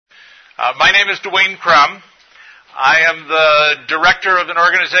My name is Dwayne Crum. I am the director of an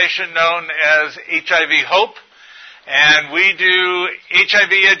organization known as HIV Hope, and we do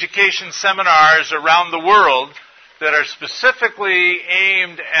HIV education seminars around the world that are specifically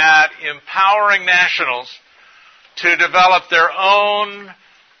aimed at empowering nationals to develop their own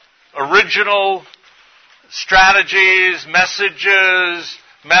original strategies, messages,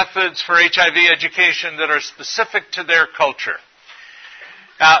 methods for HIV education that are specific to their culture.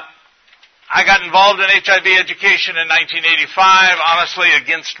 Now, I got involved in HIV education in 1985, honestly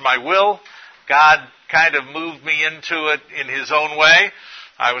against my will. God kind of moved me into it in His own way.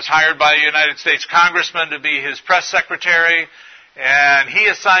 I was hired by a United States congressman to be his press secretary, and he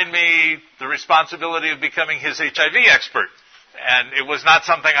assigned me the responsibility of becoming his HIV expert. And it was not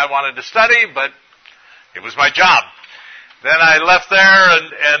something I wanted to study, but it was my job. Then I left there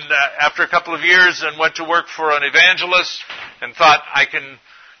and after a couple of years and went to work for an evangelist and thought I can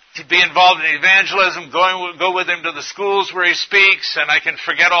be involved in evangelism, go with him to the schools where he speaks, and I can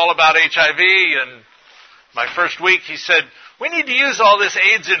forget all about HIV. And my first week he said, "We need to use all this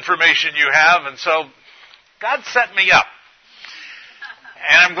AIDS information you have." And so God set me up.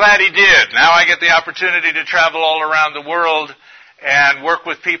 And I'm glad He did. Now I get the opportunity to travel all around the world and work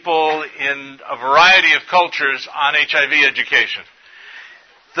with people in a variety of cultures on HIV education.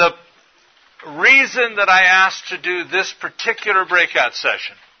 The reason that I asked to do this particular breakout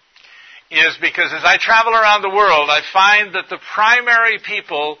session is because as I travel around the world, I find that the primary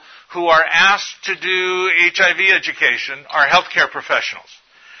people who are asked to do HIV education are healthcare professionals.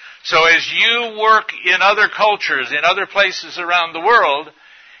 So as you work in other cultures, in other places around the world,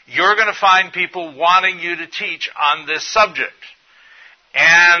 you're going to find people wanting you to teach on this subject.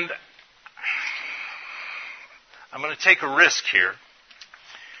 And I'm going to take a risk here.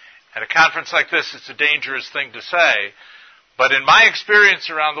 At a conference like this, it's a dangerous thing to say, but in my experience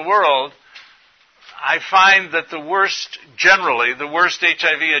around the world, I find that the worst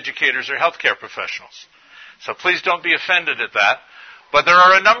HIV educators are healthcare professionals. So please don't be offended at that. But there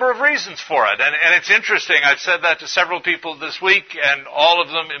are a number of reasons for it. And it's interesting. I've said that to several people this week, and all of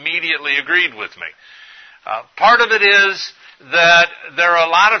them immediately agreed with me. Part of it is that there are a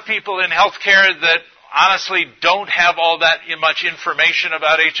lot of people in healthcare that honestly don't have all that much information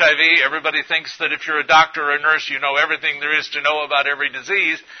about HIV. Everybody thinks that if you're a doctor or a nurse, you know everything there is to know about every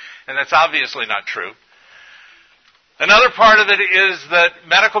disease. And that's obviously not true. Another part of it is that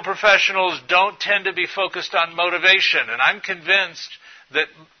medical professionals don't tend to be focused on motivation. And I'm convinced that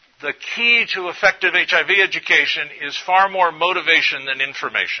the key to effective HIV education is far more motivation than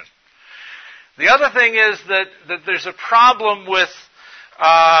information. The other thing is that there's a problem with...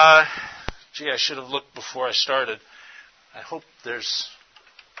 I should have looked before I started. I hope there's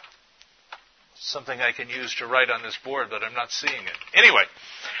something I can use to write on this board, but I'm not seeing it. Anyway...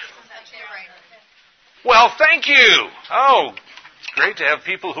 Well, thank you. Oh, it's great to have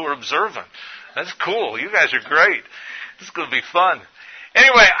people who are observant. That's cool. You guys are great. This is going to be fun.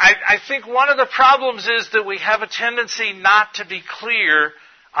 Anyway, I think one of the problems is that we have a tendency not to be clear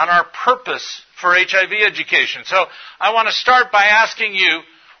on our purpose for HIV education. So I want to start by asking you,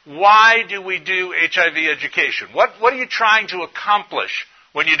 why do we do HIV education? What are you trying to accomplish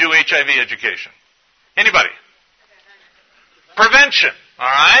when you do HIV education? Anybody? Prevention. All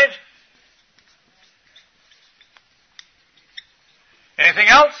right? Anything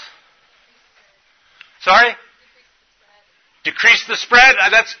else? Sorry? Decrease the spread?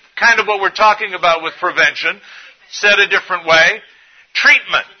 That's kind of what we're talking about with prevention. Said a different way.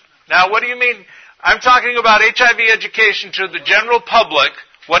 Treatment. Now, what do you mean? I'm talking about HIV education to the general public.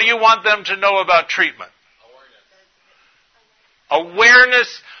 What do you want them to know about treatment?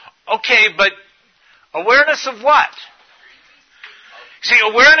 Awareness. Okay, but awareness of what? See,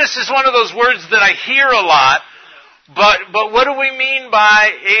 awareness is one of those words that I hear a lot. But what do we mean by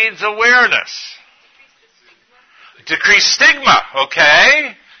AIDS awareness? Decrease stigma,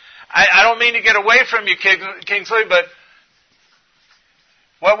 okay? I don't mean to get away from you, Kingsley, but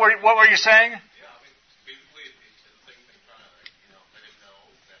what were you saying? Basically, it's the same thing, trying to, let him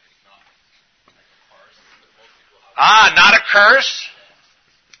know that it's not like a farce. But most people have not a curse?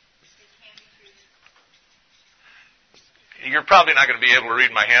 You're probably not going to be able to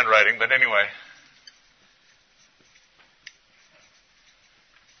read my handwriting, but anyway.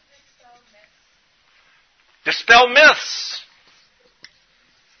 Dispel myths.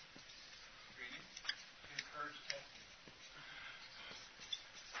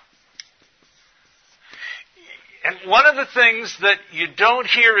 And one of the things that you don't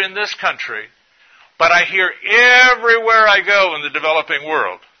hear in this country, but I hear everywhere I go in the developing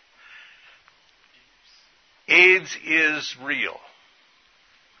world, AIDS is real.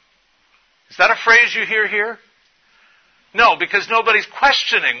 Is that a phrase you hear here? No, because nobody's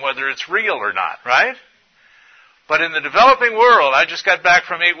questioning whether it's real or not, right? But in the developing world, I just got back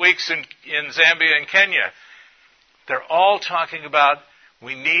from 8 weeks in Zambia and Kenya, they're all talking about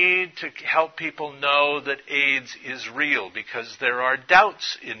we need to help people know that AIDS is real because there are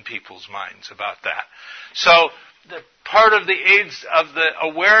doubts in people's minds about that. So the part of the AIDS, of the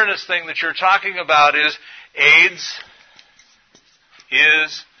awareness thing that you're talking about is AIDS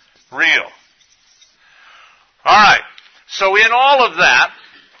is real. All right. So in all of that,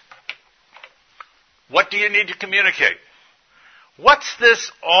 what do you need to communicate? What's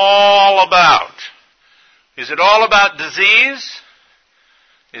this all about? Is it all about disease?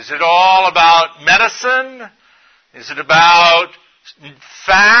 Is it all about medicine? Is it about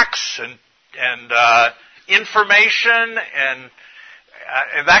facts and information and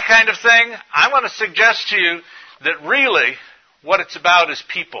that kind of thing? I want to suggest to you that really what it's about is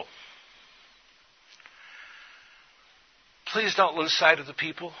people. Please don't lose sight of the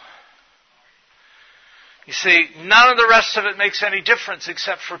people. You see, none of the rest of it makes any difference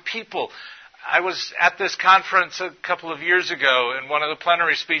except for people. I was at this conference a couple of years ago, and one of the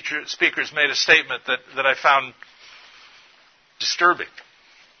plenary speakers made a statement that I found disturbing.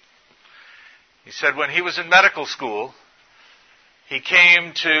 He said when he was in medical school, he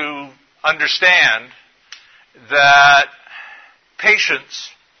came to understand that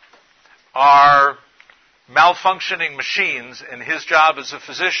patients are malfunctioning machines, and his job as a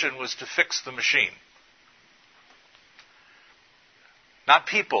physician was to fix the machine. Not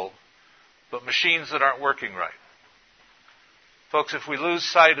people, but machines that aren't working right. Folks, if we lose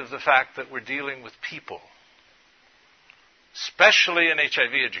sight of the fact that we're dealing with people, especially in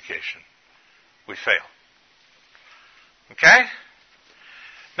HIV education, we fail. Okay?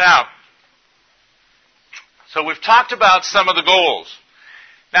 Now, so we've talked about some of the goals.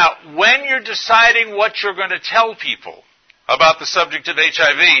 Now, when you're deciding what you're going to tell people about the subject of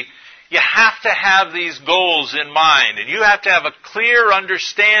HIV, you have to have these goals in mind, and you have to have a clear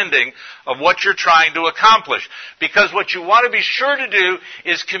understanding of what you're trying to accomplish. Because what you want to be sure to do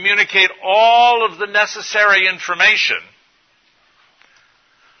is communicate all of the necessary information,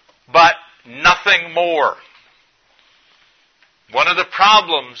 but nothing more. One of the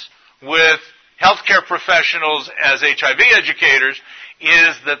problems with healthcare professionals as HIV educators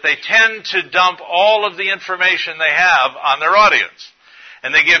is that they tend to dump all of the information they have on their audience.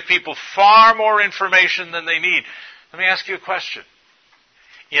 And they give people far more information than they need. Let me ask you a question.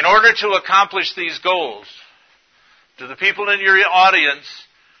 In order to accomplish these goals, do the people in your audience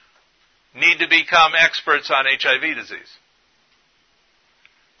need to become experts on HIV disease?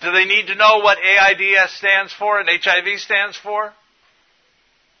 Do they need to know what AIDS stands for and HIV stands for?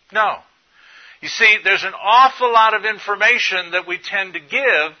 No. You see, there's an awful lot of information that we tend to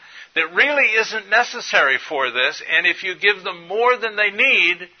give that really isn't necessary for this, and if you give them more than they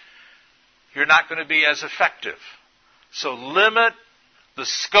need, you're not going to be as effective. So limit the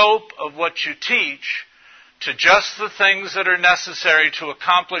scope of what you teach to just the things that are necessary to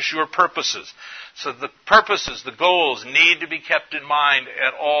accomplish your purposes. So the purposes, the goals, need to be kept in mind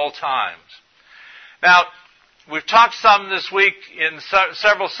at all times. Now, we've talked some this week in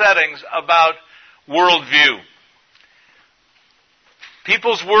several settings about worldview.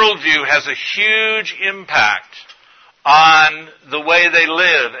 People's worldview has a huge impact on the way they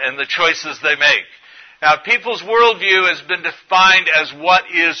live and the choices they make. Now, people's worldview has been defined as what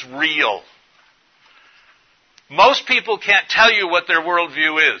is real. Most people can't tell you what their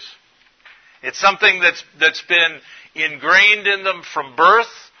worldview is. It's something that's been ingrained in them from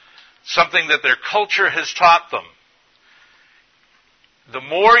birth, something that their culture has taught them. The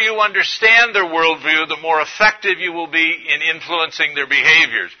more you understand their worldview, the more effective you will be in influencing their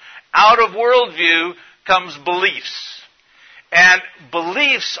behaviors. Out of worldview comes beliefs. And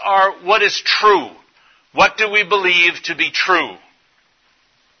beliefs are what is true. What do we believe to be true?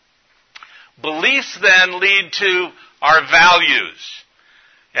 Beliefs then lead to our values.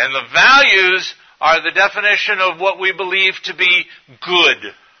 And the values are the definition of what we believe to be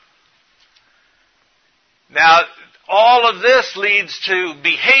good. Now, all of this leads to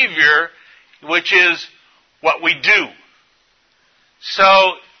behavior, which is what we do.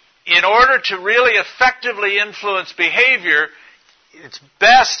 So, in order to really effectively influence behavior,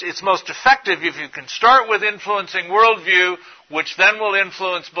 it's most effective if you can start with influencing worldview, which then will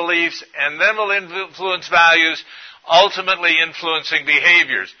influence beliefs, and then will influence values, ultimately influencing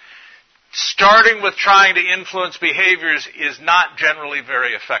behaviors. Starting with trying to influence behaviors is not generally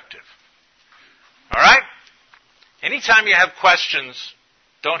very effective. All right? Anytime you have questions,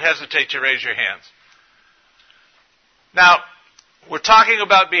 don't hesitate to raise your hands. Now, we're talking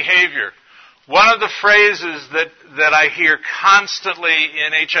about behavior. One of the phrases that I hear constantly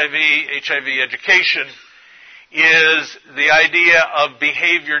in HIV education is the idea of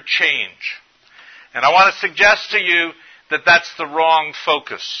behavior change. And I want to suggest to you that that's the wrong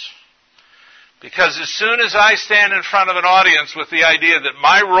focus. Because as soon as I stand in front of an audience with the idea that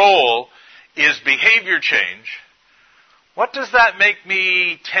my role is behavior change, what does that make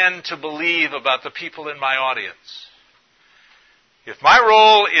me tend to believe about the people in my audience? If my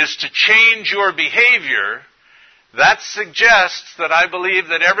role is to change your behavior, that suggests that I believe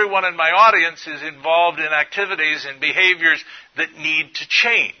that everyone in my audience is involved in activities and behaviors that need to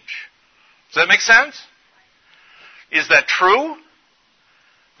change. Does that make sense? Is that true?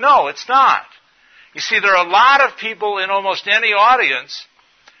 No, it's not. You see, there are a lot of people in almost any audience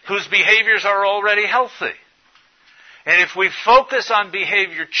whose behaviors are already healthy. And if we focus on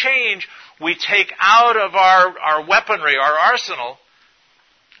behavior change, we take out of our weaponry, our arsenal,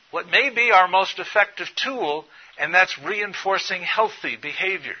 what may be our most effective tool, and that's reinforcing healthy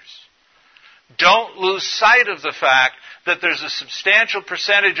behaviors. Don't lose sight of the fact that there's a substantial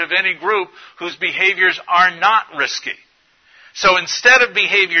percentage of any group whose behaviors are not risky. So instead of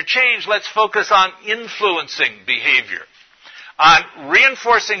behavior change, let's focus on influencing behavior, on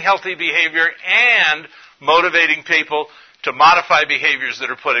reinforcing healthy behavior and motivating people to modify behaviors that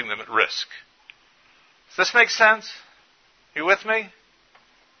are putting them at risk. Does this make sense? You with me?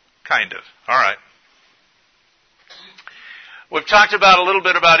 Kind of. All right. We've talked about a little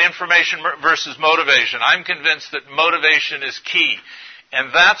bit about information versus motivation. I'm convinced that motivation is key. And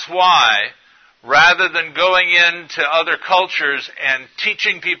that's why, rather than going into other cultures and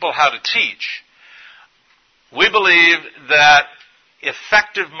teaching people how to teach, we believe that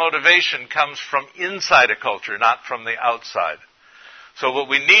effective motivation comes from inside a culture, not from the outside. So what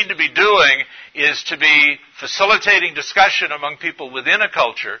we need to be doing is to be facilitating discussion among people within a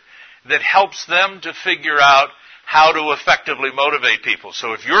culture that helps them to figure out how to effectively motivate people.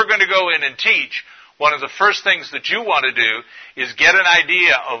 So if you're going to go in and teach, one of the first things that you want to do is get an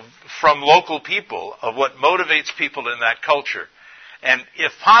idea from local people of what motivates people in that culture. And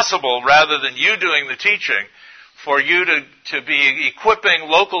if possible, rather than you doing the teaching, for you to be equipping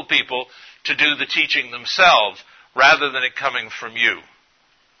local people to do the teaching themselves, rather than it coming from you.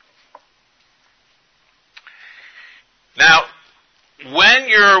 Now, when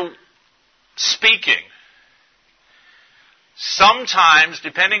you're speaking, sometimes,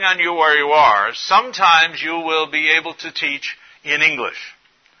 depending on you where you are, sometimes you will be able to teach in English.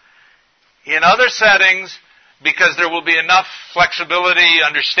 In other settings, because there will be enough flexibility,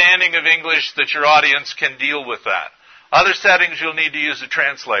 understanding of English that your audience can deal with that. Other settings, you'll need to use a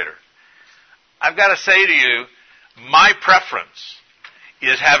translator. I've got to say to you, my preference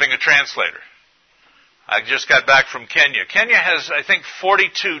is having a translator. I just got back from Kenya. Kenya has, I think,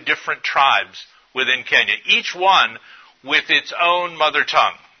 42 different tribes within Kenya, each one with its own mother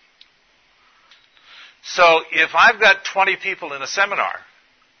tongue. So if I've got 20 people in a seminar,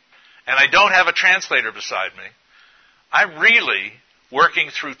 and I don't have a translator beside me, I'm really working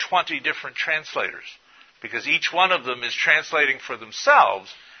through 20 different translators, because each one of them is translating for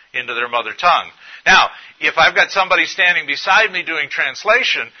themselves into their mother tongue. Now, if I've got somebody standing beside me doing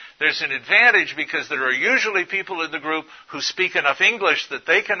translation, there's an advantage because there are usually people in the group who speak enough English that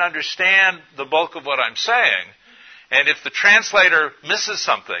they can understand the bulk of what I'm saying. And if the translator misses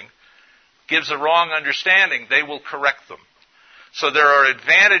something, gives a wrong understanding, they will correct them. So there are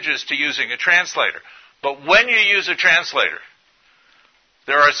advantages to using a translator. But when you use a translator,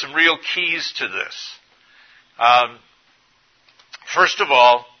 there are some real keys to this. First of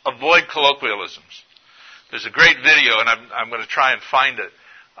all, avoid colloquialisms. There's a great video, and I'm going to try and find it.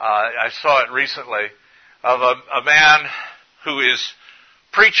 I saw it recently, of a man who is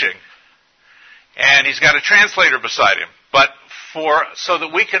preaching, and he's got a translator beside him. But so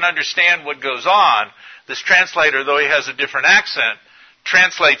that we can understand what goes on, this translator, though he has a different accent,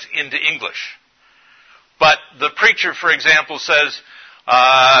 translates into English. But the preacher, for example, says,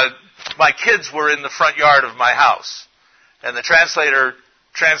 my kids were in the front yard of my house. And the translator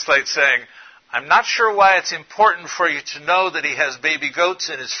translates saying, I'm not sure why it's important for you to know that he has baby goats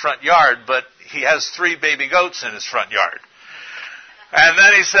in his front yard, but he has 3 baby goats in his front yard. And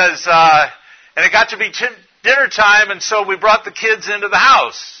then he says, and it got to be dinner time, and so we brought the kids into the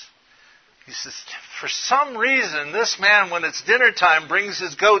house. He says, for some reason, this man, when it's dinner time, brings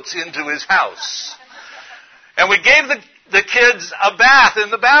his goats into his house. And we gave the kids a bath in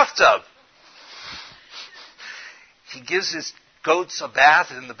the bathtub. He gives his goats a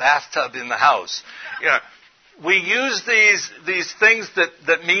bath in the bathtub in the house. You know, we use these things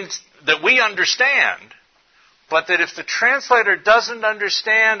that means that we understand but that if the translator doesn't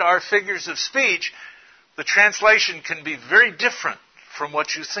understand our figures of speech, the translation can be very different from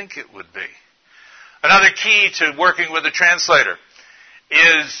what you think it would be. Another key to working with a translator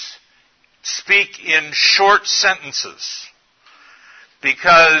is speak in short sentences,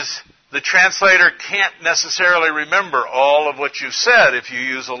 because the translator can't necessarily remember all of what you've said if you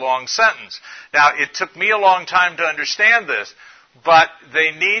use a long sentence. Now, it took me a long time to understand this, but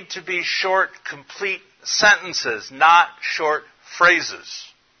they need to be short, complete sentences, not short phrases.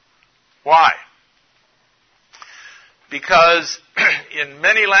 Why? Because in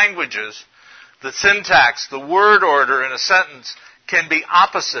many languages, the syntax, the word order in a sentence can be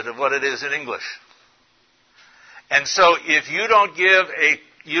opposite of what it is in English. And so if you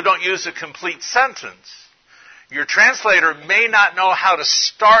don't use a complete sentence, your translator may not know how to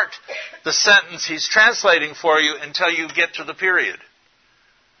start the sentence he's translating for you until you get to the period.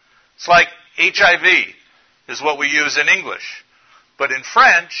 It's like HIV is what we use in English. But in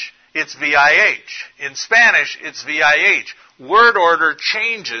French, it's VIH. In Spanish, it's VIH. Word order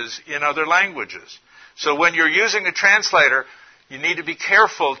changes in other languages. So when you're using a translator, you need to be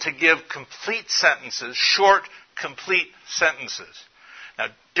careful to give complete sentences, short, complete sentences. Now,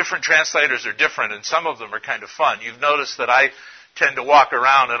 different translators are different, and some of them are kind of fun. You've noticed that I tend to walk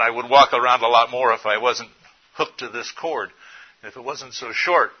around, and I would walk around a lot more if I wasn't hooked to this cord, if it wasn't so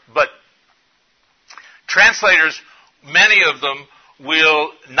short. But translators, many of them,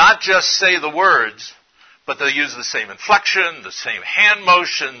 will not just say the words, but they'll use the same inflection, the same hand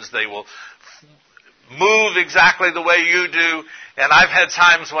motions. They will move exactly the way you do. And I've had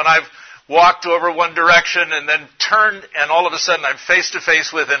times when I've walked over one direction and then turned, and all of a sudden I'm face to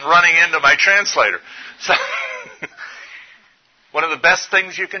face with and running into my translator. So one of the best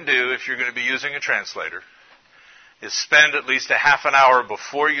things you can do if you're going to be using a translator is spend at least a half an hour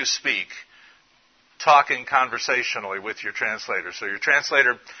before you speak talking conversationally with your translator. So your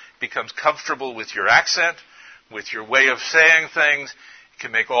translator becomes comfortable with your accent, with your way of saying things. It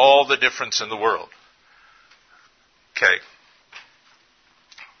can make all the difference in the world. Okay.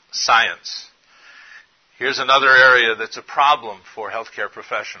 Science. Here's another area that's a problem for healthcare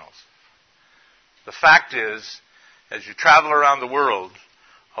professionals. The fact is, as you travel around the world,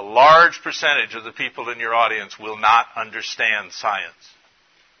 a large percentage of the people in your audience will not understand science.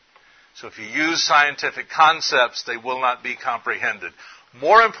 So if you use scientific concepts, they will not be comprehended.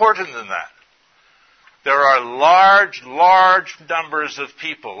 More important than that, there are large numbers of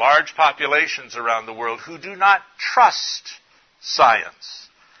people, large populations around the world who do not trust science.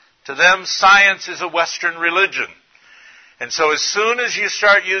 To them, science is a Western religion. And so as soon as you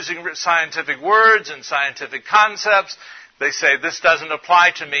start using scientific words and scientific concepts, they say, this doesn't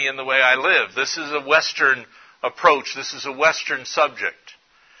apply to me in the way I live. This is a Western approach. This is a Western subject.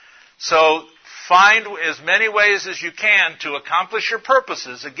 So find as many ways as you can to accomplish your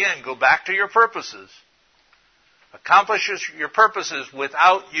purposes. Again, go back to your purposes. Accomplish your purposes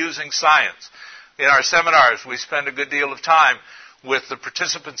without using science. In our seminars, we spend a good deal of time with the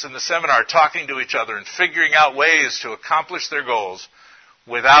participants in the seminar talking to each other and figuring out ways to accomplish their goals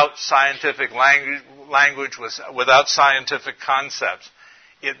without scientific language, without scientific concepts.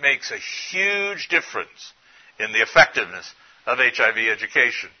 It makes a huge difference in the effectiveness of HIV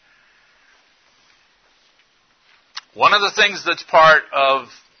education. One of the things that's part of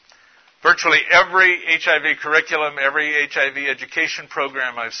virtually every HIV curriculum, every HIV education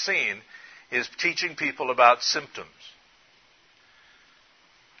program I've seen, is teaching people about symptoms.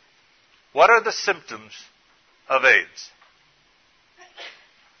 What are the symptoms of AIDS?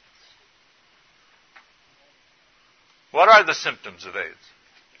 What are the symptoms of AIDS?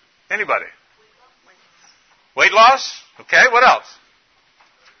 Anybody? Weight loss? Okay, what else?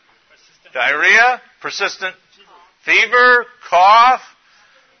 Diarrhea, persistent fever, cough.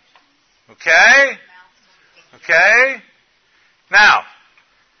 Okay? Now,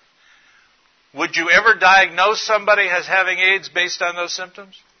 would you ever diagnose somebody as having AIDS based on those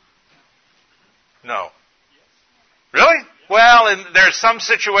symptoms? No. Really? Well, there are some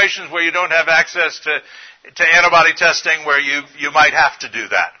situations where you don't have access to antibody testing where you might have to do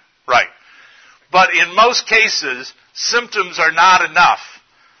that. Right. But in most cases, symptoms are not enough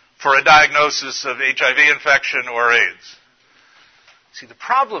for a diagnosis of HIV infection or AIDS. See, the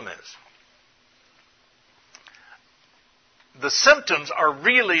problem is, the symptoms are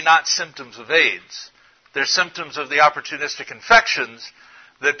really not symptoms of AIDS. They're symptoms of the opportunistic infections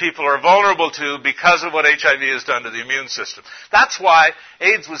that people are vulnerable to because of what HIV has done to the immune system. That's why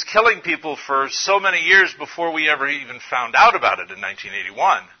AIDS was killing people for so many years before we ever even found out about it in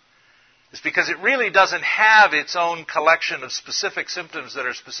 1981. It's because it really doesn't have its own collection of specific symptoms that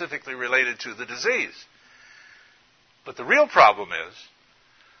are specifically related to the disease. But the real problem is,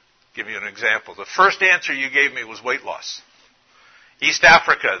 give you an example. The first answer you gave me was weight loss. East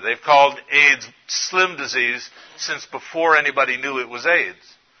Africa, they've called AIDS slim disease since before anybody knew it was AIDS.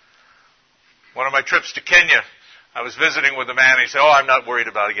 One of my trips to Kenya, I was visiting with a man. He said, "Oh, I'm not worried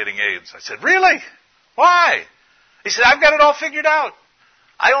about getting AIDS." I said, "Really? Why?" He said, "I've got it all figured out.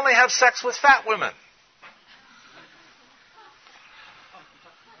 I only have sex with fat women."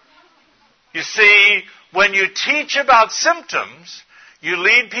 You see, when you teach about symptoms, you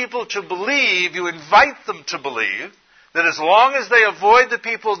lead people to believe, you invite them to believe, that as long as they avoid the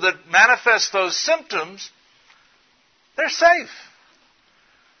people that manifest those symptoms, they're safe.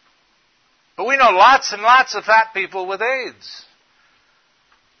 But we know lots and lots of fat people with AIDS.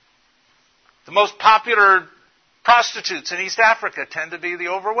 The most popular prostitutes in East Africa tend to be the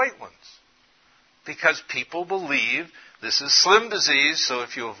overweight ones, because people believe this is slim disease, so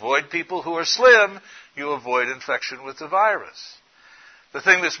if you avoid people who are slim, you avoid infection with the virus. The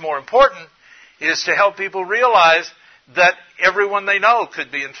thing that's more important is to help people realize that everyone they know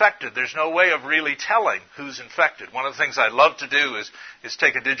could be infected. There's no way of really telling who's infected. One of the things I love to do is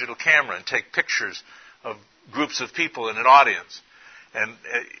take a digital camera and take pictures of groups of people in an audience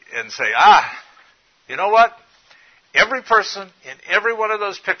and say, you know what? Every person in every one of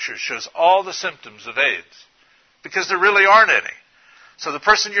those pictures shows all the symptoms of AIDS, because there really aren't any. So the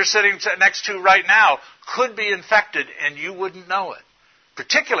person you're sitting next to right now could be infected and you wouldn't know it.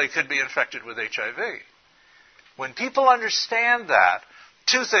 Particularly could be infected with HIV. When people understand that,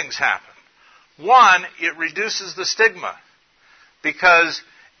 two things happen. One, it reduces the stigma, because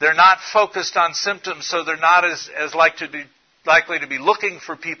they're not focused on symptoms, so they're not as likely to be looking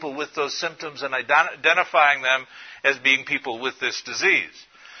for people with those symptoms and identifying them as being people with this disease.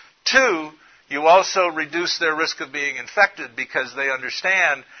 Two, you also reduce their risk of being infected, because they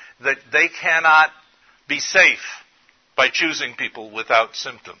understand that they cannot be safe by choosing people without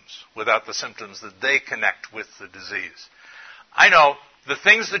the symptoms that they connect with the disease. I know the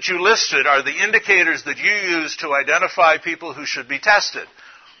things that you listed are the indicators that you use to identify people who should be tested.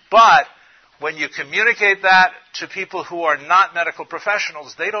 But when you communicate that to people who are not medical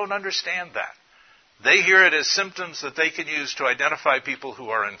professionals, they don't understand that. They hear it as symptoms that they can use to identify people who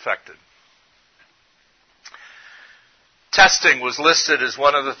are infected. Testing was listed as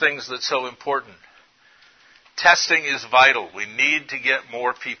one of the things that's so important. Testing is vital. We need to get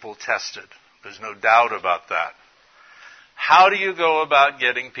more people tested. There's no doubt about that. How do you go about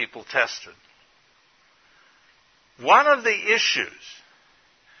getting people tested? One of the issues,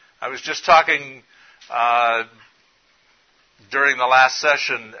 I was just talking during the last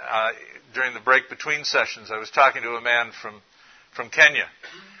session, during the break between sessions, I was talking to a man from Kenya.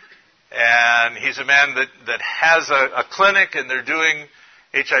 And he's a man that has a clinic, and they're doing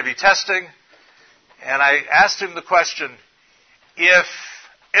HIV testing. And I asked him the question, if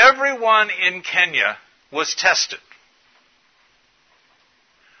everyone in Kenya was tested,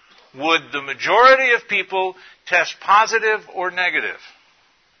 would the majority of people test positive or negative?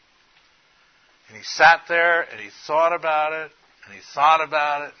 And he sat there and he thought about it, and he thought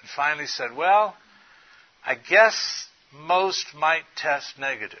about it, and finally said, well, I guess most might test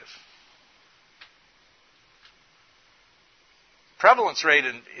negative. Prevalence rate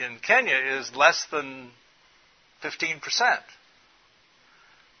in Kenya is less than 15%,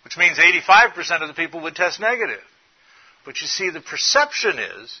 which means 85% of the people would test negative. But you see, the perception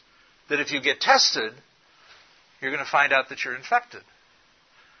is that if you get tested, you're going to find out that you're infected.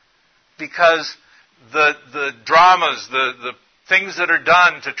 Because the dramas, the things that are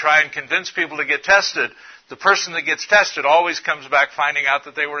done to try and convince people to get tested, the person that gets tested always comes back finding out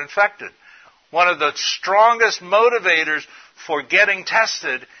that they were infected. One of the strongest motivators for getting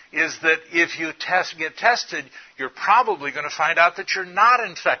tested is that if you get tested, you're probably going to find out that you're not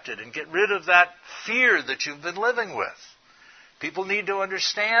infected and get rid of that fear that you've been living with. People need to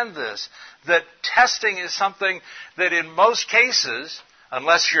understand this, that testing is something that in most cases,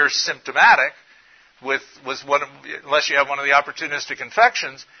 unless you're symptomatic, unless you have one of the opportunistic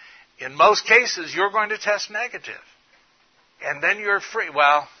infections, in most cases you're going to test negative. And then you're free.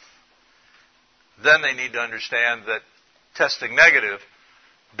 Well, then they need to understand that testing negative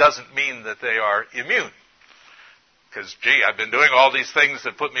doesn't mean that they are immune. Because, I've been doing all these things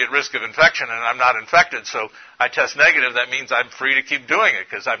that put me at risk of infection and I'm not infected, so I test negative. That means I'm free to keep doing it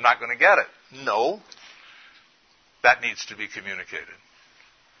because I'm not going to get it. No. That needs to be communicated.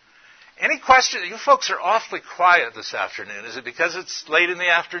 Any questions? You folks are awfully quiet this afternoon. Is it because it's late in the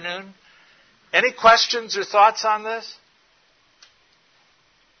afternoon? Any questions or thoughts on this?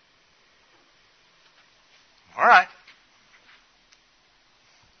 All right.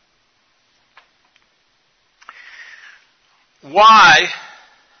 why,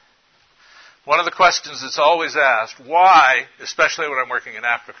 one of the questions that's always asked, why, especially when I'm working in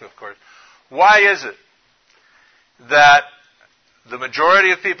Africa, of course, why is it that the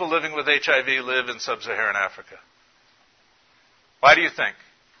majority of people living with HIV live in sub-Saharan Africa? Why do you think?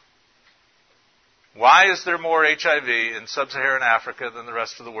 Why is there more HIV in sub-Saharan Africa than the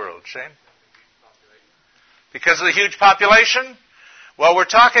rest of the world? Shane? Because of the huge population? Well, we're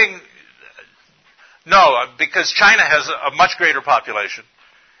talking... No, because China has a much greater population.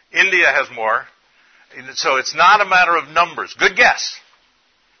 India has more. So it's not a matter of numbers. Good guess.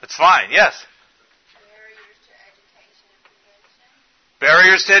 It's fine. Yes?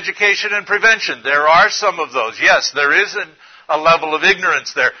 Barriers to education and prevention. There are some of those. Yes, there is a level of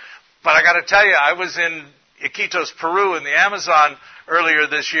ignorance there. But I got to tell you, I was in Iquitos, Peru, in the Amazon earlier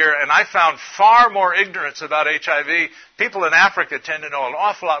this year, and I found far more ignorance about HIV. People in Africa tend to know an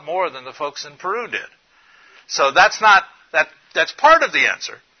awful lot more than the folks in Peru did. So that's part of the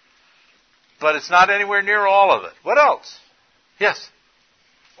answer. But it's not anywhere near all of it. What else? Yes?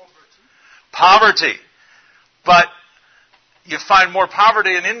 Poverty. But you find more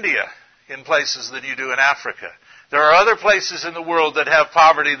poverty in India in places than you do in Africa. There are other places in the world that have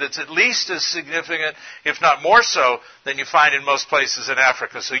poverty that's at least as significant, if not more so, than you find in most places in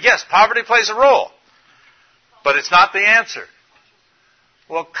Africa. So yes, poverty plays a role, but it's not the answer.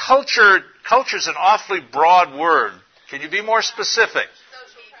 Well, culture's an awfully broad word. Can you be more specific?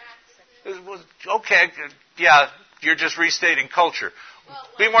 Okay, yeah, you're just restating culture.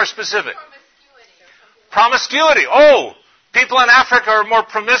 Be more specific. Promiscuity. Oh, people in Africa are more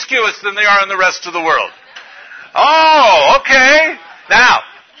promiscuous than they are in the rest of the world. Oh, okay. Now,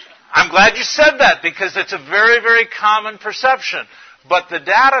 I'm glad you said that because it's a very, very common perception. But the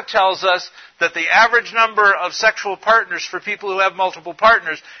data tells us that the average number of sexual partners for people who have multiple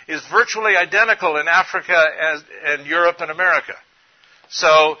partners is virtually identical in Africa and Europe and America.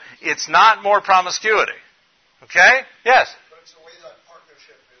 So it's not more promiscuity. Okay? Yes? But it's the way that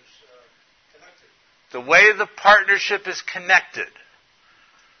partnership is connected. The way the partnership is connected.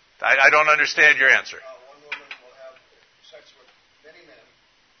 I don't understand your answer. One woman will have sex with many men,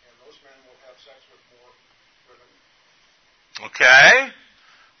 and those men will have sex with more women. Okay.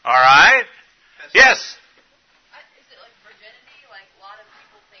 All right. Yes? Is it like virginity? Like a lot of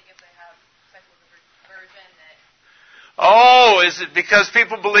people think if they have sex with a virgin that... Oh, is it because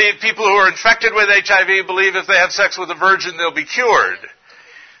people who are infected with HIV believe if they have sex with a virgin they'll be cured?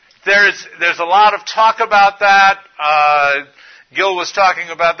 There's a lot of talk about that. Gil was talking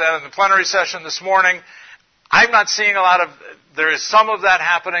about that in the plenary session this morning. I'm not seeing a lot of... There is some of that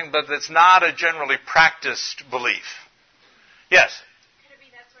happening, but it's not a generally practiced belief. Yes? Could it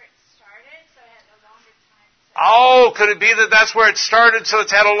be that's where it started, so it had a longer time? Oh, could it be that that's where it started, so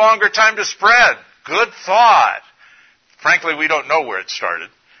it's had a longer time to spread? Good thought. Frankly, we don't know where it started,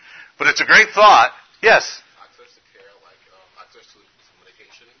 but it's a great thought. Yes? Access to care, like access to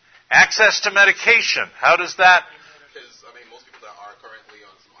medication. Access to medication. How does that... Because, I mean, most people that are currently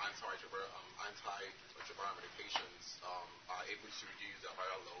on some antiretroviral medications are able to reduce their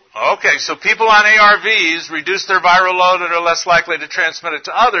viral load. Okay, so people on ARVs reduce their viral load and are less likely to transmit it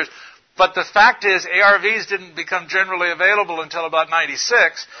to others. But the fact is, ARVs didn't become generally available until about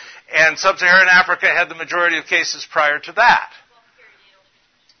 96, and sub-Saharan Africa had the majority of cases prior to that.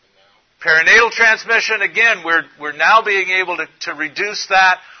 Perinatal transmission, again, we're now being able to reduce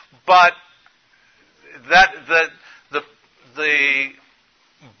that, but the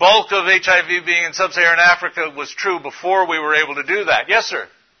bulk of HIV being in sub-Saharan Africa was true before we were able to do that. Yes, sir?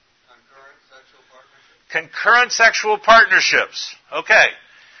 Concurrent sexual partnerships. Okay.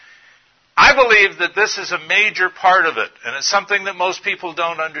 I believe that this is a major part of it, and it's something that most people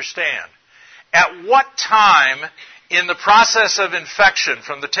don't understand. At what time in the process of infection,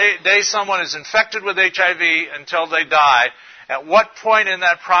 from the day someone is infected with HIV until they die, at what point in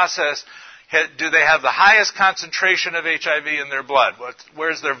that process do they have the highest concentration of HIV in their blood?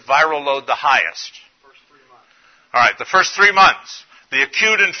 Where's their viral load the highest? First 3 months. All right, the first 3 months, the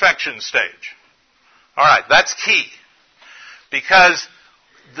acute infection stage. All right, that's key. Because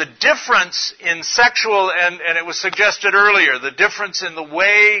the difference in sexual, and it was suggested earlier, the difference in the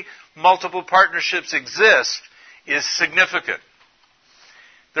way multiple partnerships exist is significant.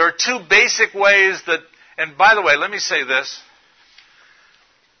 There are two basic ways that, and by the way, let me say this.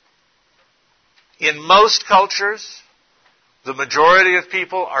 In most cultures, the majority of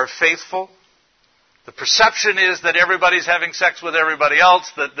people are faithful. The perception is that everybody's having sex with everybody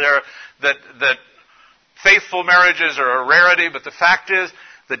else, that faithful marriages are a rarity, but the fact is,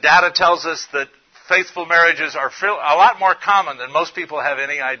 the data tells us that faithful marriages are a lot more common than most people have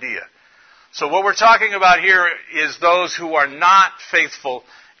any idea. So what we're talking about here is those who are not faithful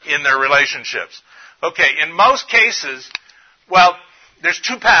in their relationships. Okay, in most cases, well, there's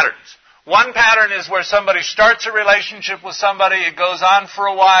two patterns. One pattern is where somebody starts a relationship with somebody, it goes on for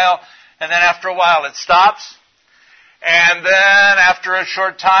a while, and then after a while it stops. And then after a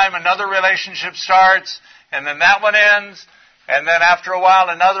short time, another relationship starts, and then that one ends. And then after a while,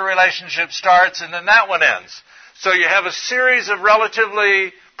 another relationship starts, and then that one ends. So you have a series of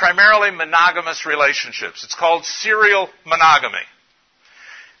relatively, primarily monogamous relationships. It's called serial monogamy.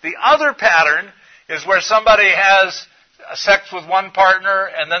 The other pattern is where somebody has sex with one partner,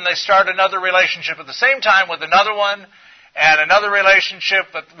 and then they start another relationship at the same time with another one, and another relationship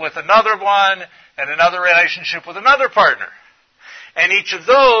with another one, and another relationship with another partner. And each of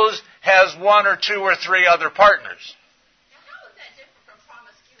those has one or two or three other partners. How is that different from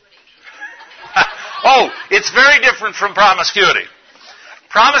promiscuity? Oh, it's very different from promiscuity.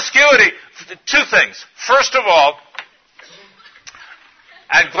 Promiscuity, two things. First of all,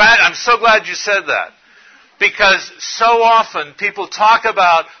 I'm so glad you said that. Because so often people talk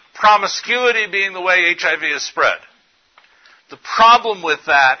about promiscuity being the way HIV is spread. The problem with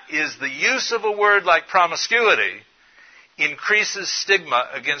that is the use of a word like promiscuity increases stigma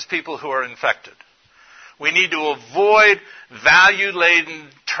against people who are infected. We need to avoid value-laden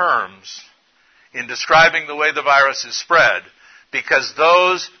terms in describing the way the virus is spread because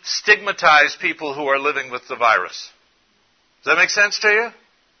those stigmatize people who are living with the virus. Does that make sense to you?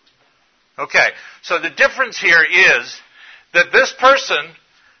 Okay, so the difference here is that this person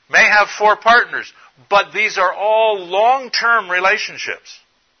may have 4 partners, but these are all long-term relationships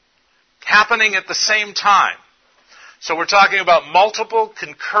happening at the same time. So we're talking about multiple,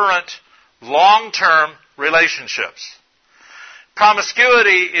 concurrent, long-term relationships.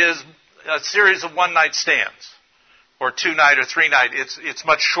 Promiscuity is a series of one-night stands, or 2-night or 3-night. It's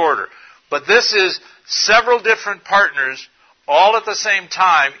much shorter. But this is several different partners all at the same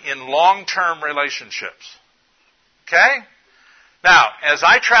time in long-term relationships. Okay? Now, as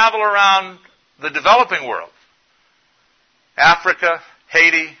I travel around the developing world, Africa,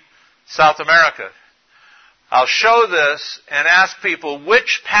 Haiti, South America, I'll show this and ask people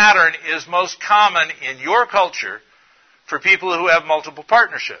which pattern is most common in your culture for people who have multiple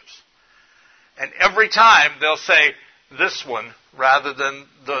partnerships. And every time they'll say this one rather than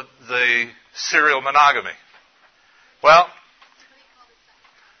the serial monogamy. Well,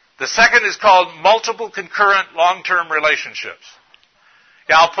 the second is called multiple concurrent long-term relationships.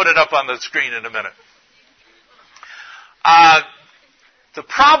 Yeah, I'll put it up on the screen in a minute. The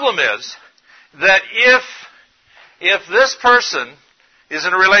problem is that if this person is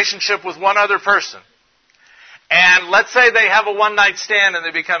in a relationship with one other person, and let's say they have a one-night stand and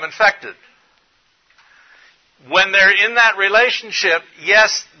they become infected, when they're in that relationship,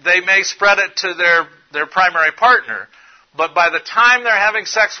 yes, they may spread it to their primary partner, but by the time they're having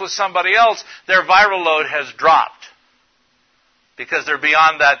sex with somebody else, their viral load has dropped because they're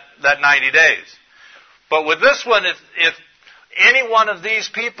beyond that 90 days. But with this one, if any one of these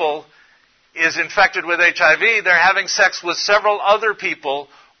people is infected with HIV, they're having sex with several other people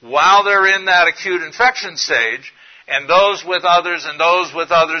while they're in that acute infection stage, and those with others, and those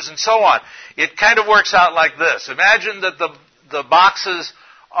with others, and so on. It kind of works out like this. Imagine that the boxes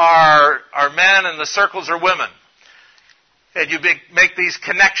are men and the circles are women. And you make these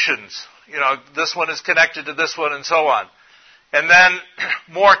connections. You know, this one is connected to this one and so on. And then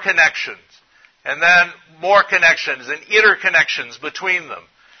more connections. And then more connections and interconnections between them.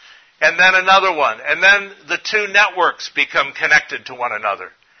 And then another one. And then the two networks become connected to one another.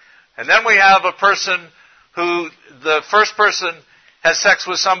 And then we have a person who, the first person has sex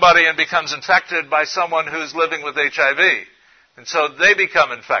with somebody and becomes infected by someone who's living with HIV. And so they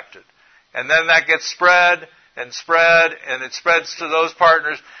become infected. And then that gets spread, and it spreads to those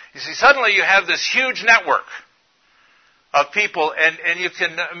partners. You see, suddenly you have this huge network of people, and you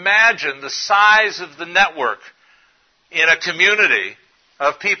can imagine the size of the network in a community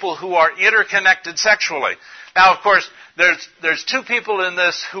of people who are interconnected sexually. Now, of course, there's two people in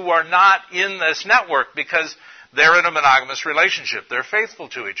this who are not in this network because they're in a monogamous relationship. They're faithful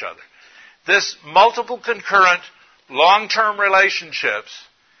to each other. This multiple concurrent long-term relationships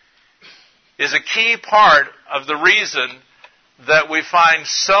is a key part of the reason that we find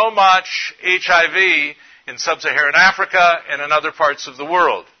so much HIV in sub-Saharan Africa and in other parts of the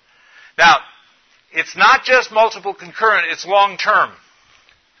world. Now, it's not just multiple concurrent, it's long-term.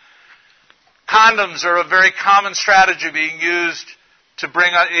 Condoms are a very common strategy being used to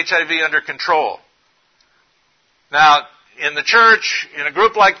bring HIV under control. Now, in the church, in a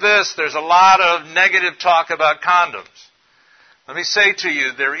group like this, there's a lot of negative talk about condoms. let me say to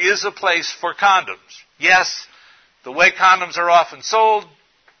you, there is a place for condoms. Yes, the way condoms are often sold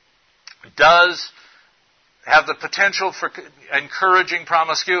does have the potential for encouraging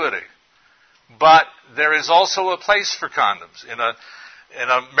promiscuity. But there is also a place for condoms. In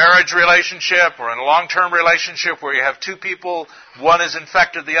a marriage relationship or in a long-term relationship where you have two people, one is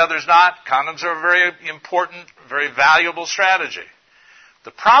infected, the other's not, condoms are a very important, very valuable strategy.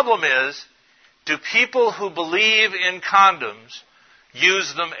 The problem is, do people who believe in condoms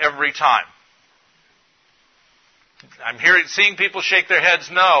use them every time? I'm seeing people shake their heads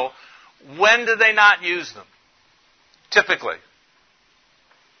no. When do they not use them? Typically.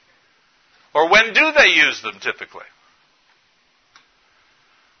 Or when do they use them typically?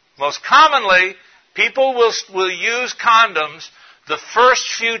 Most commonly, people will use condoms the first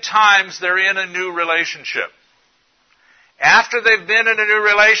few times they're in a new relationship. After they've been in a new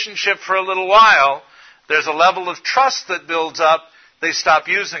relationship for a little while, there's a level of trust that builds up, they stop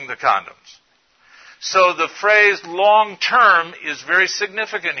using the condoms. So the phrase long-term is very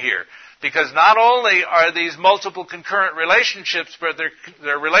significant here, because not only are these multiple concurrent relationships, but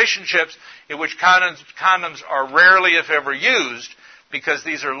they're relationships in which condoms are rarely, if ever, used, because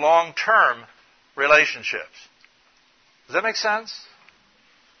these are long-term relationships. Does that make sense?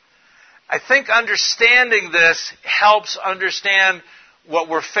 I think understanding this helps understand what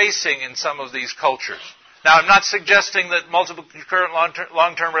we're facing in some of these cultures. Now, I'm not suggesting that multiple concurrent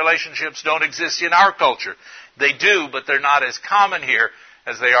long-term relationships don't exist in our culture. They do, but they're not as common here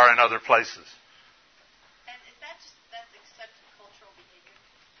as they are in other places. And is that just that's accepted cultural behavior?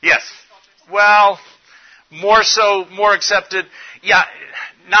 Yes. Well, more accepted. Yeah,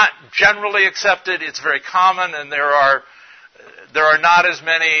 not generally accepted. It's very common, and there are not as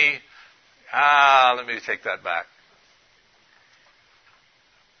many. Let me take that back.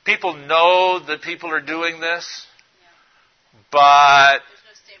 People know that people are doing this, but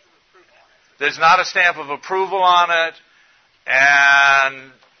there's not a stamp of approval on it,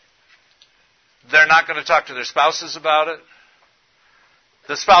 and they're not going to talk to their spouses about it.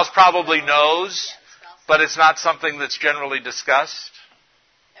 The spouse probably knows, but it's not something that's generally discussed.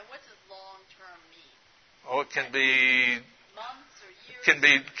 And what does long-term mean? Oh, it can be months or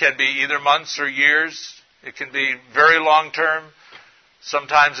years? Can be either months or years. It can be very long-term.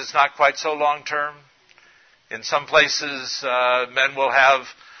 Sometimes it's not quite so long-term. In some places, men will have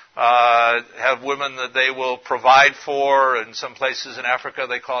women that they will provide for. In some places in Africa,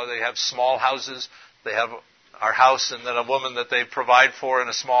 they have small houses. They have our house and then a woman that they provide for in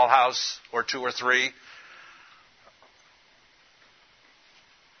a small house, or two or three.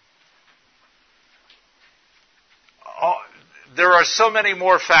 There are so many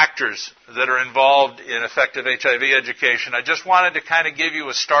more factors that are involved in effective HIV education. I just wanted to kind of give you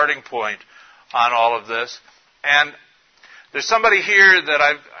a starting point on all of this. And there's somebody here that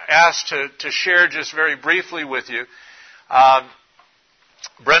I've asked to share just very briefly with you.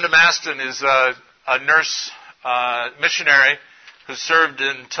 Brenda Maston is a nurse missionary who served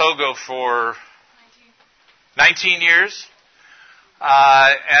in Togo for 19 years.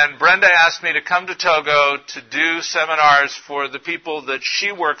 And Brenda asked me to come to Togo to do seminars for the people that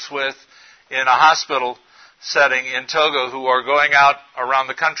she works with in a hospital setting in Togo who are going out around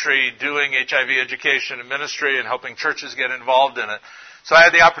the country doing HIV education and ministry and helping churches get involved in it. So I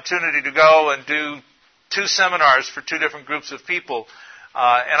had the opportunity to go and do 2 seminars for 2 different groups of people.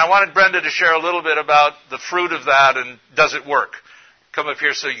 And I wanted Brenda to share a little bit about the fruit of that and does it work. Come up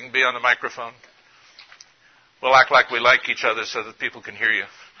here so you can be on the microphone. We'll act like we like each other so that people can hear you.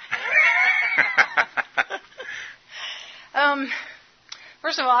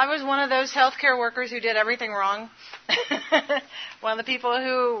 First of all, I was one of those healthcare workers who did everything wrong. One of the people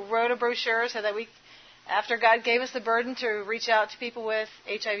who wrote a brochure so that after God gave us the burden to reach out to people with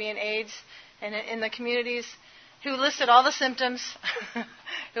HIV and AIDS and in the communities, who listed all the symptoms,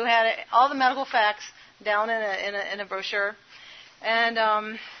 who had all the medical facts down in a brochure. And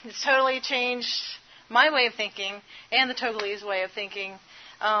it's totally changed my way of thinking and the Togolese way of thinking,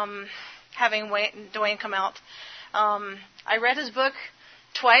 having Dwayne come out. I read his book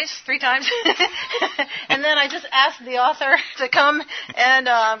 3 times, and then I just asked the author to come,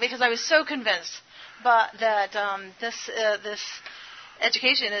 and because I was so convinced that this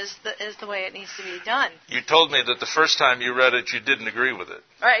education is the way it needs to be done. You told me that the first time you read it, you didn't agree with it.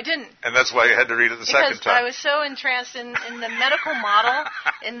 Right, I didn't. And that's why you had to read it the second time. Because I was so entranced in the medical model,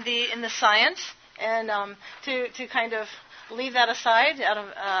 in the science, and to kind of leave that aside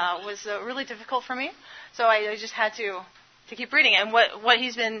was really difficult for me. So I just had to keep reading. And what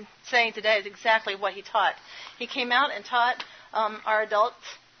he's been saying today is exactly what he taught. He came out and taught our adult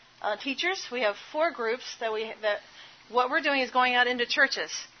teachers. We have 4 groups that what we're doing is going out into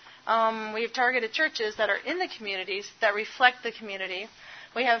churches. We've targeted churches that are in the communities that reflect the community.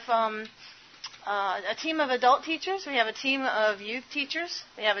 We have a team of adult teachers. We have a team of youth teachers.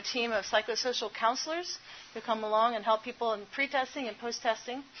 We have a team of psychosocial counselors who come along and help people in pre-testing and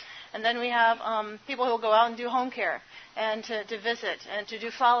post-testing. And then we have people who will go out and do home care and to visit and to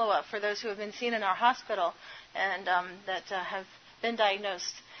do follow-up for those who have been seen in our hospital and that have been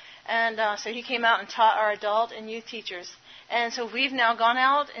diagnosed. And so he came out and taught our adult and youth teachers. And so we've now gone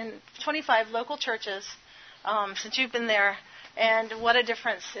out in 25 local churches since you've been there, and what a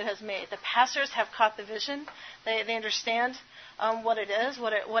difference it has made. The pastors have caught the vision. They understand what it is,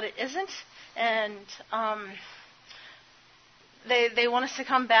 what it isn't, and they want us to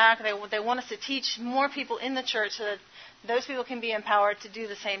come back. They want us to teach more people in the church so that those people can be empowered to do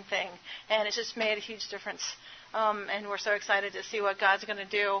the same thing. And it's just made a huge difference. And we're so excited to see what God's going to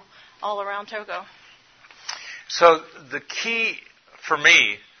do all around Togo. So the key for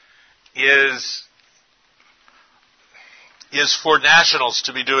me is for nationals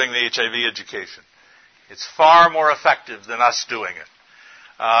to be doing the HIV education. It's far more effective than us doing it.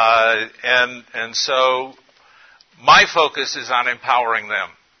 And so my focus is on empowering them.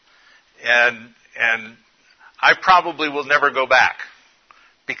 And I probably will never go back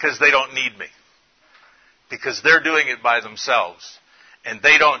because they don't need me. Because they're doing it by themselves. And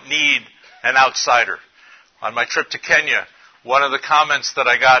they don't need an outsider. On my trip to Kenya, one of the comments that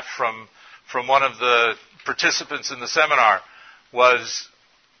I got from one of the participants in the seminar was,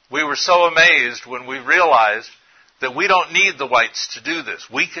 we were so amazed when we realized that we don't need the whites to do this.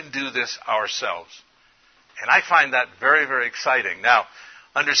 We can do this ourselves. And I find that very, very exciting. Now,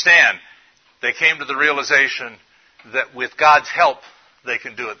 understand, they came to the realization that with God's help, they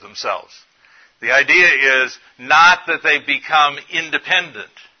can do it themselves. The idea is not that they become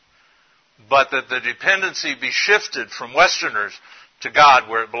independent, but that the dependency be shifted from Westerners to God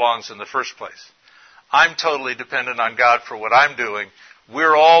where it belongs in the first place. I'm totally dependent on God for what I'm doing.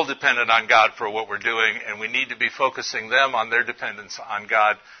 We're all dependent on God for what we're doing, and we need to be focusing them on their dependence on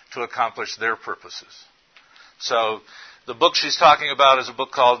God to accomplish their purposes. So the book she's talking about is a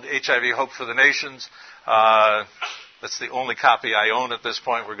book called HIV Hope for the Nations. That's the only copy I own at this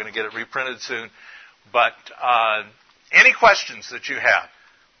point. We're going to get it reprinted soon. But any questions that you have?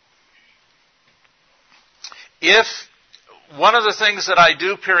 If one of the things that I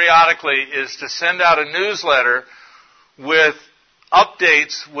do periodically is to send out a newsletter with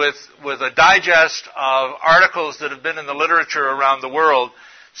updates, with a digest of articles that have been in the literature around the world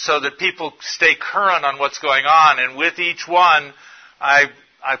so that people stay current on what's going on. And with each one, I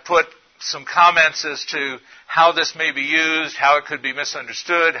put some comments as to how this may be used, how it could be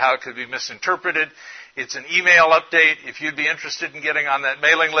misunderstood, how it could be misinterpreted. It's an email update. If you'd be interested in getting on that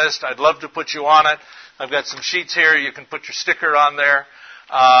mailing list, I'd love to put you on it. I've got some sheets here. You can put your sticker on there.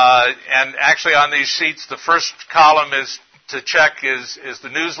 And actually on these sheets, the first column is to check is the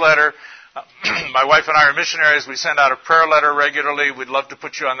newsletter. My wife and I are missionaries. We send out a prayer letter regularly. We'd love to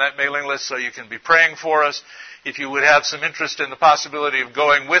put you on that mailing list so you can be praying for us. If you would have some interest in the possibility of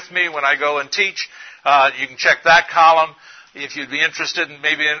going with me when I go and teach, you can check that column. If you'd be interested in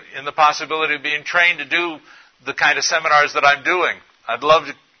maybe in the possibility of being trained to do the kind of seminars that I'm doing, I'd love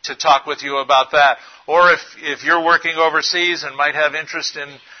to talk with you about that. Or if you're working overseas and might have interest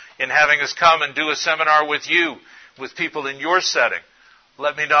in having us come and do a seminar with you, with people in your setting,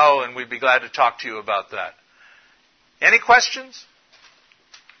 let me know and we'd be glad to talk to you about that. Any questions?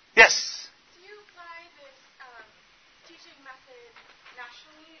 Yes? Do you apply this teaching method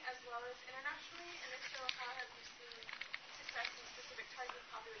nationally as well as internationally? And if so, how have you seen success in specific target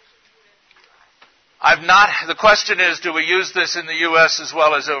populations within the U.S.? The question is, do we use this in the U.S. as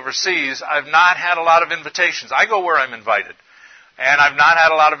well as overseas? I've not had a lot of invitations. I go where I'm invited. And I've not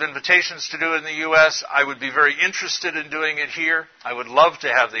had a lot of invitations to do it in the U.S. I would be very interested in doing it here. I would love to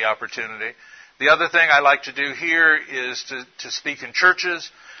have the opportunity. The other thing I like to do here is to speak in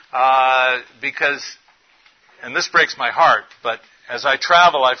churches because, and this breaks my heart, but as I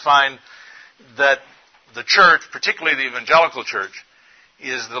travel, I find that the church, particularly the evangelical church,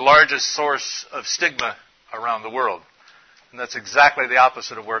 is the largest source of stigma around the world. And that's exactly the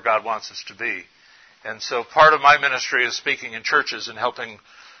opposite of where God wants us to be. And so part of my ministry is speaking in churches and helping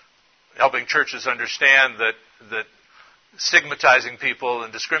churches understand that stigmatizing people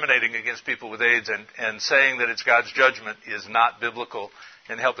and discriminating against people with AIDS and saying that it's God's judgment is not biblical,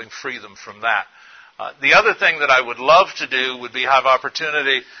 and helping free them from that. The other thing that I would love to do would be have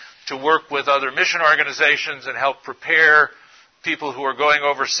opportunity to work with other mission organizations and help prepare people who are going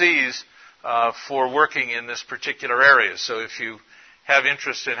overseas for working in this particular area. So if you have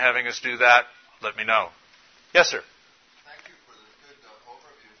interest in having us do that, let me know. Yes, sir.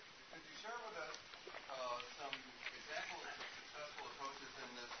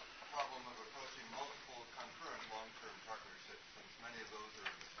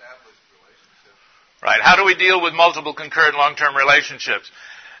 we deal with multiple concurrent long-term relationships?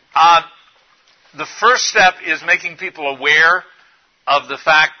 The first step is making people aware of the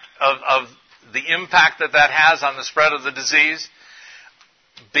fact of the impact that has on the spread of the disease.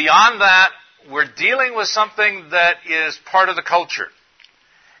 Beyond that, we're dealing with something that is part of the culture.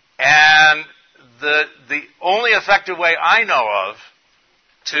 And the only effective way I know of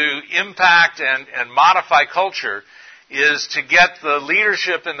to impact and modify culture is to get the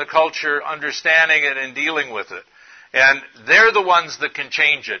leadership in the culture understanding it and dealing with it. And they're the ones that can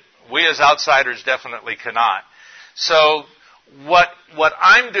change it. We as outsiders definitely cannot. So what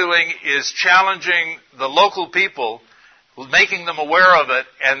I'm doing is challenging the local people, making them aware of it,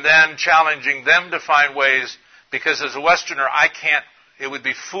 and then challenging them to find ways, because as a Westerner, it would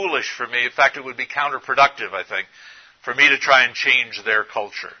be foolish for me, in fact, it would be counterproductive, I think, for me to try and change their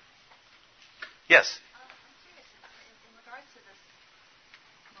culture. Yes? I'm curious, in regards to this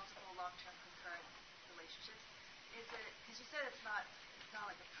multiple long-term concurrent relationships, is it, because you said it's not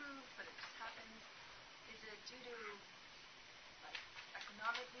like approved, but it just happens, is it due to like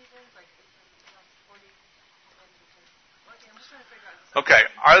economic reasons, like is it supporting somebody because, okay, I'm just trying to figure out this. Okay,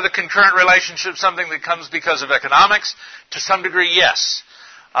 are the concurrent relationships something that comes because of economics? To some degree, yes.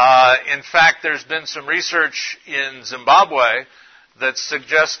 In fact, there's been some research in Zimbabwe that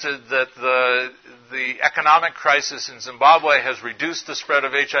suggested that the economic crisis in Zimbabwe has reduced the spread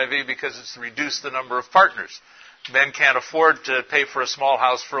of HIV because it's reduced the number of partners. Men can't afford to pay for a small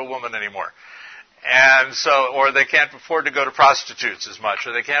house for a woman anymore. And so, or they can't afford to go to prostitutes as much,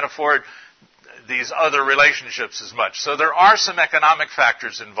 or they can't afford these other relationships as much. So there are some economic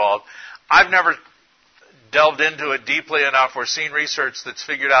factors involved. I've never delved into it deeply enough or seen research that's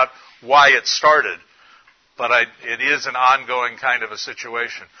figured out why it started. But it is an ongoing kind of a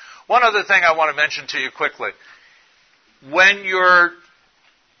situation. One other thing I want to mention to you quickly. When you're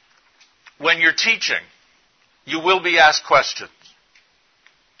teaching, you will be asked questions.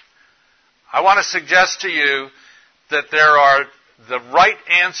 I want to suggest to you that the right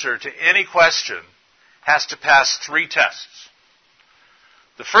answer to any question has to pass 3 tests.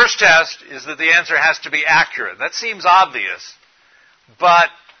 The first test is that the answer has to be accurate. That seems obvious, but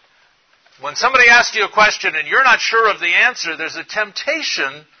when somebody asks you a question and you're not sure of the answer, there's a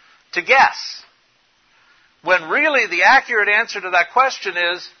temptation to guess. When really the accurate answer to that question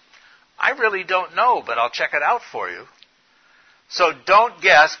is, I really don't know, but I'll check it out for you. So don't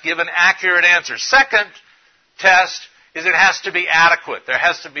guess, give an accurate answer. Second test is it has to be adequate. There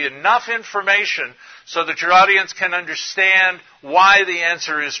has to be enough information so that your audience can understand why the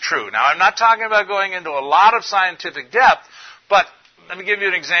answer is true. Now, I'm not talking about going into a lot of scientific depth, but let me give you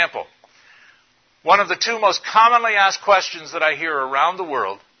an example. One of the 2 most commonly asked questions that I hear around the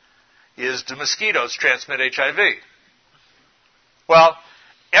world is, do mosquitoes transmit HIV? Well,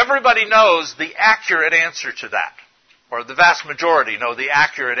 everybody knows the accurate answer to that, or the vast majority know the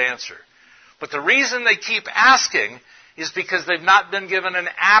accurate answer. But the reason they keep asking is because they've not been given an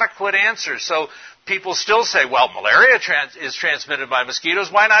adequate answer. So people still say, well, malaria is transmitted by mosquitoes,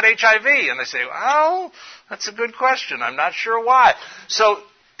 why not HIV? And they say, oh, that's a good question, I'm not sure why. So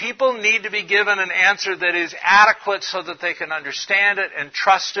people need to be given an answer that is adequate so that they can understand it and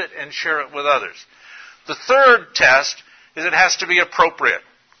trust it and share it with others. The third test is it has to be appropriate.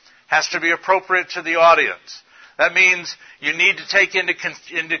 Has to be appropriate to the audience. That means you need to take into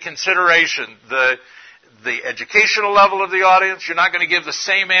consideration the educational level of the audience. You're not going to give the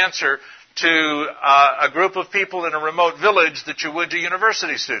same answer to a group of people in a remote village that you would to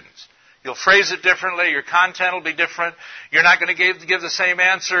university students. You'll phrase it differently. Your content will be different. You're not going to give the same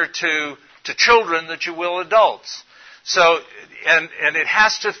answer to children that you will adults. So, and it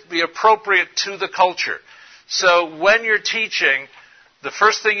has to be appropriate to the culture. So when you're teaching, the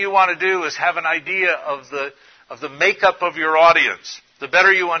first thing you want to do is have an idea of the makeup of your audience. The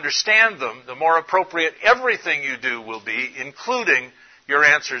better you understand them, the more appropriate everything you do will be, including your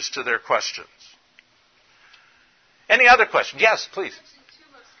answers to their questions. Any other questions? Yes, please.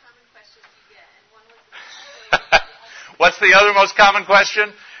 What's the other most common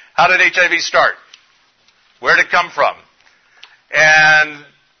question? How did HIV start? Where did it come from? And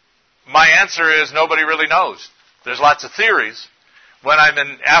my answer is nobody really knows. There's lots of theories. When I'm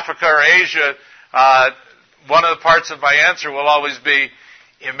in Africa or Asia, one of the parts of my answer will always be,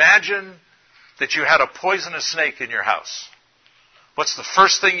 imagine that you had a poisonous snake in your house. What's the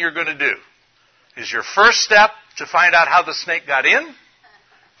first thing you're going to do? Is your first step to find out how the snake got in?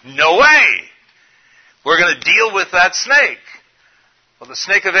 No way! We're going to deal with that snake. Well, the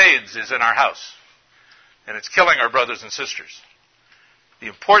snake of AIDS is in our house, and it's killing our brothers and sisters. The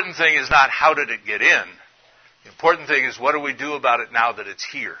important thing is not how did it get in. The important thing is what do we do about it now that it's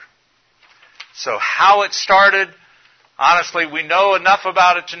here. So how it started, honestly, we know enough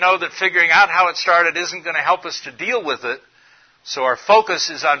about it to know that figuring out how it started isn't going to help us to deal with it. So our focus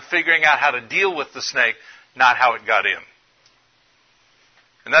is on figuring out how to deal with the snake, not how it got in.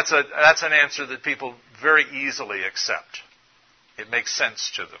 And that's an answer that people very easily accept. It makes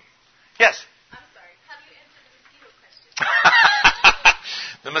sense to them. Yes? I'm sorry. How do you answer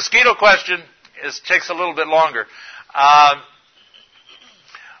the mosquito question? The mosquito question takes a little bit longer.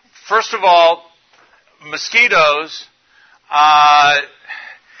 First of all, mosquitoes, I'll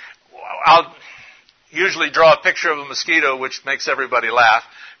usually draw a picture of a mosquito, which makes everybody laugh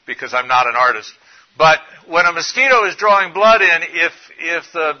because I'm not an artist. But when a mosquito is drawing blood in,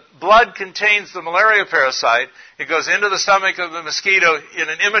 if the blood contains the malaria parasite, it goes into the stomach of the mosquito in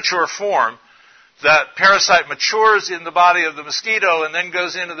an immature form. That parasite matures in the body of the mosquito and then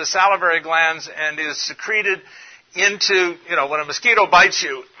goes into the salivary glands and is secreted into, when a mosquito bites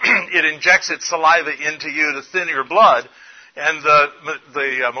you, it injects its saliva into you to thin your blood, and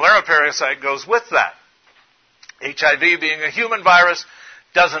the malaria parasite goes with that. HIV, being a human virus,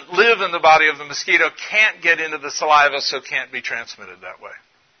 doesn't live in the body of the mosquito, can't get into the saliva, so can't be transmitted that way.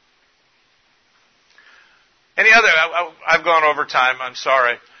 Any other? I've gone over time. I'm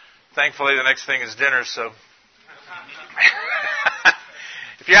sorry. Thankfully, the next thing is dinner, so.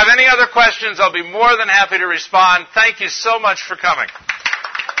 If you have any other questions, I'll be more than happy to respond. Thank you so much for coming.